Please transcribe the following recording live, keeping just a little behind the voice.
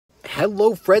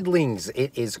Hello, Fredlings.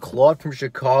 It is Claude from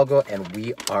Chicago, and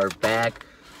we are back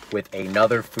with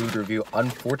another food review.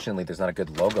 Unfortunately, there's not a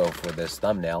good logo for this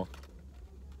thumbnail.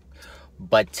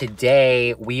 But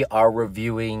today, we are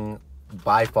reviewing,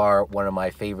 by far, one of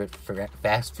my favorite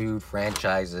fast food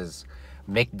franchises,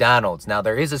 McDonald's. Now,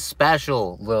 there is a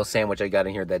special little sandwich I got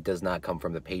in here that does not come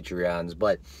from the Patreons,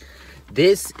 but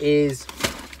this is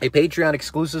a Patreon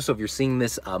exclusive, so if you're seeing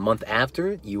this a month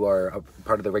after, you are a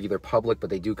part of the regular public,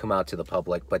 but they do come out to the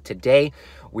public. But today,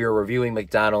 we are reviewing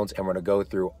McDonald's, and we're going to go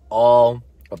through all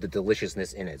of the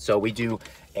deliciousness in it. So we do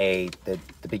the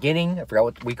beginning, I forgot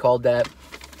what we called that,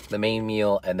 the main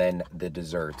meal, and then the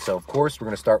dessert. So, of course, we're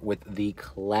going to start with the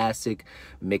classic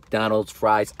McDonald's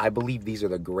fries. I believe these are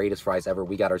the greatest fries ever.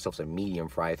 We got ourselves a medium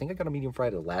fry. I think I got a medium fry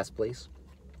at the last place.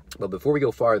 But before we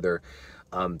go farther,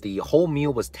 the whole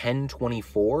meal was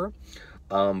 $10.24,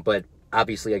 but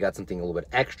obviously I got something a little bit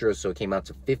extra, so it came out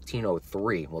to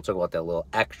 $15.03. We'll talk about that little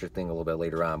extra thing a little bit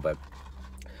later on, but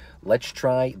let's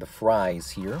try the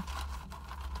fries here.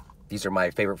 These are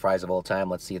my favorite fries of all time.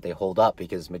 Let's see if they hold up,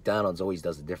 because McDonald's always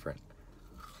does it different.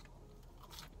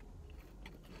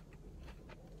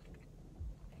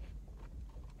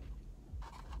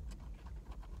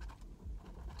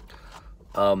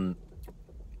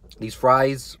 These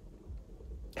fries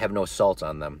have no salt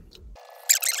on them.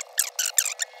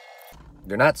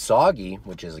 They're not soggy,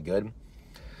 which is good.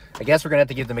 I guess we're gonna have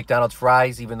to give the McDonald's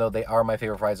fries, even though they are my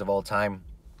favorite fries of all time,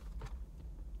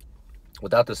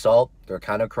 without the salt, they're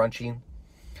kind of crunchy.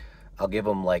 I'll give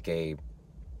them like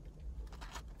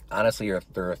honestly,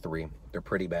 they're a 3. They're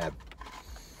pretty bad.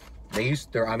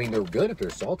 I mean, they're good if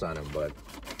there's salt on them, but.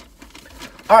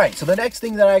 All right, so the next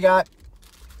thing that I got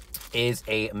is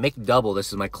a McDouble. This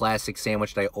is my classic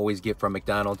sandwich that I always get from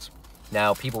McDonald's.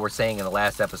 Now, people were saying in the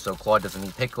last episode, Claude doesn't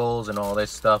eat pickles and all this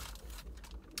stuff.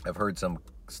 I've heard some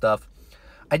stuff.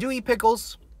 I do eat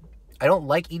pickles. I don't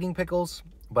like eating pickles,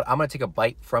 but I'm going to take a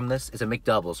bite from this. It's a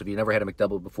McDouble, so if you've never had a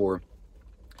McDouble before,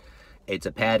 it's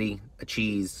a patty, a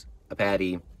cheese, a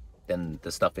patty, then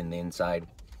the stuff in the inside,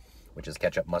 which is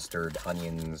ketchup, mustard,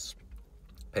 onions,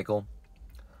 pickle.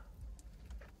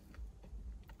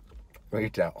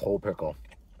 Eat that whole pickle.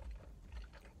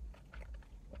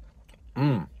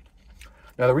 Now,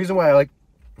 the reason why I like...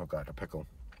 Oh, God, a pickle.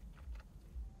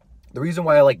 The reason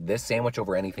why I like this sandwich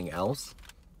over anything else,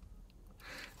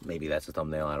 maybe that's a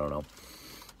thumbnail, I don't know,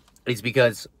 is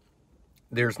because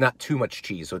there's not too much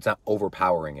cheese, so it's not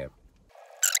overpowering it.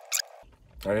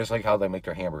 I just like how they make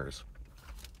their hamburgers.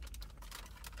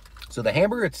 So the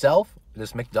hamburger itself,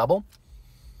 this McDouble,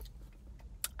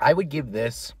 I would give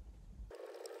this...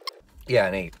 Yeah,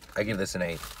 an 8. I give this an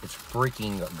 8. It's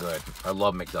freaking good. I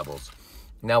love McDoubles.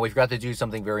 Now, we've got to do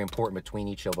something very important between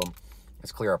each of them.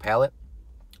 Let's clear our palate.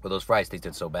 But those fries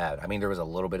tasted so bad. I mean, there was a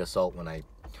little bit of salt when I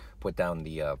put down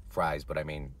the fries, but I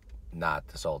mean, not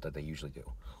the salt that they usually do.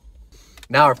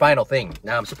 Now, our final thing.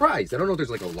 Now, I'm surprised. I don't know if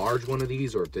there's like a large one of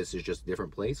these or if this is just a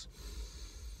different place.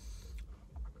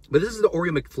 But this is the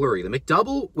Oreo McFlurry. The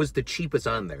McDouble was the cheapest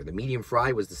on there. The medium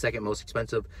fry was the second most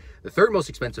expensive. The third most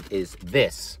expensive is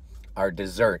this. Our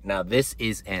dessert. Now, this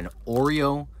is an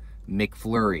Oreo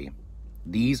McFlurry.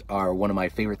 These are one of my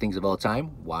favorite things of all time.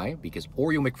 Why? Because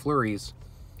Oreo McFlurries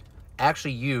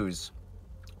actually use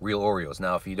real Oreos.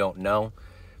 Now, if you don't know,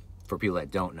 for people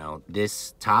that don't know,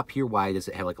 this top here, why does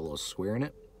it have like a little square in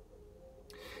it?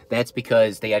 That's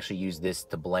because they actually use this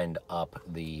to blend up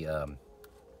the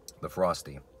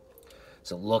Frosty.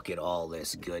 So look at all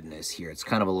this goodness here. It's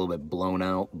kind of a little bit blown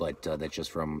out, but that's just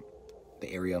from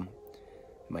the area.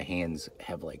 My hands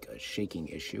have like a shaking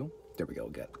issue. There we go,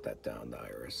 got that down the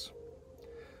iris.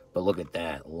 But look at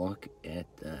that, look at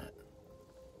that.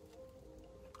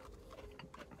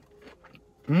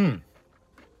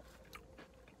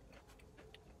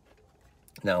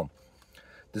 Now,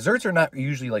 desserts are not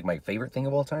usually like my favorite thing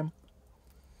of all time.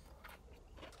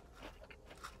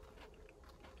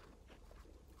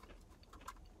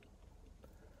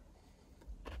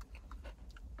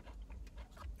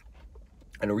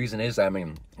 And the reason is, I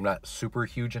mean, I'm not super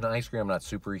huge into ice cream. I'm not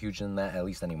super huge in that, at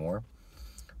least anymore.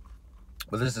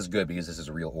 But this is good because this is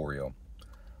a real Oreo.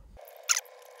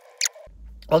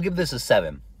 I'll give this a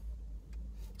 7.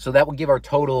 So that will give our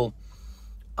total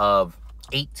of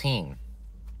 18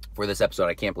 for this episode.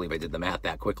 I can't believe I did the math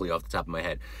that quickly off the top of my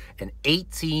head. An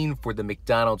 18 for the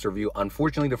McDonald's review.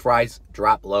 Unfortunately, the fries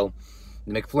dropped low.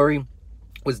 The McFlurry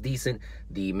was decent.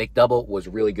 The McDouble was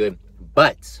really good.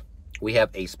 But we have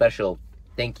a special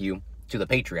thank you to the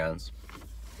Patreons.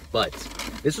 But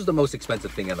this was the most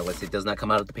expensive thing on the list. It does not come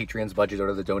out of the Patreon's budget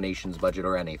or the donations budget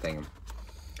or anything.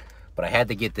 But I had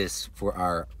to get this for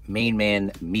our main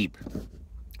man, Meep,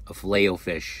 a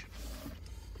filet-o-fish.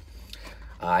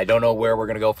 I don't know where we're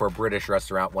going to go for a British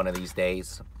restaurant one of these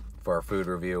days for our food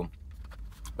review.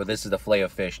 But this is the fillet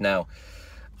of fish. Now,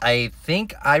 I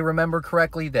think I remember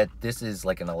correctly that this is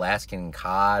like an Alaskan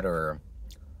cod or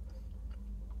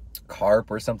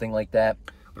carp or something like that.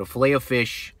 But a fillet of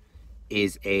fish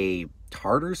is a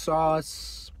tartar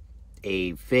sauce,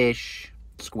 a fish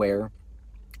square,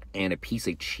 and a piece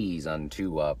of cheese on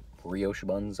two brioche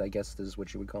buns, I guess this is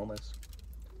what you would call this.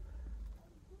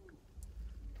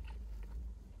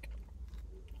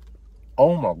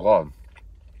 Oh my God.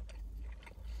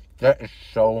 That is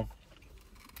so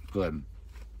good.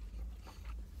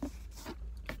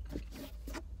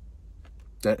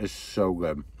 That is so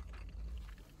good.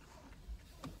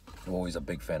 I'm always a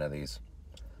big fan of these.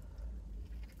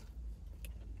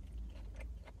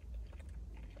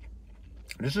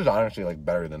 This is honestly like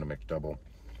better than a McDouble.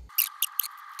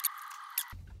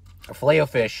 A fillet of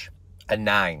fish, a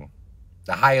 9.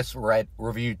 The highest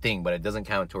reviewed thing, but it doesn't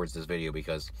count towards this video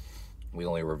because we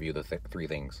only review the 3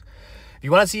 things. If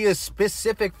you want to see a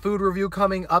specific food review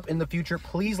coming up in the future,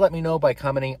 please let me know by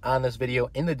commenting on this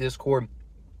video in the Discord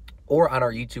or on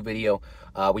our YouTube video.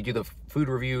 We do the food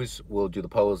reviews, we'll do the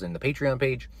polls in the Patreon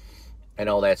page, and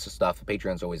all that stuff.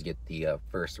 Patrons always get the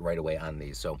first right away on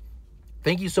these. So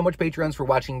thank you so much, Patrons, for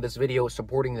watching this video,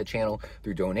 supporting the channel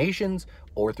through donations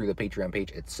or through the Patreon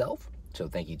page itself. So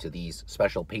thank you to these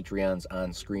special Patreons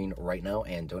on screen right now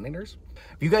and donators.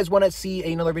 If you guys want to see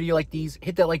another video like these,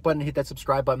 hit that like button, hit that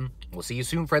subscribe button. We'll see you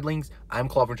soon, Fredlings. I'm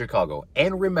Claude from Chicago.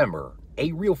 And remember,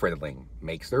 a real Fredling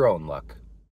makes their own luck.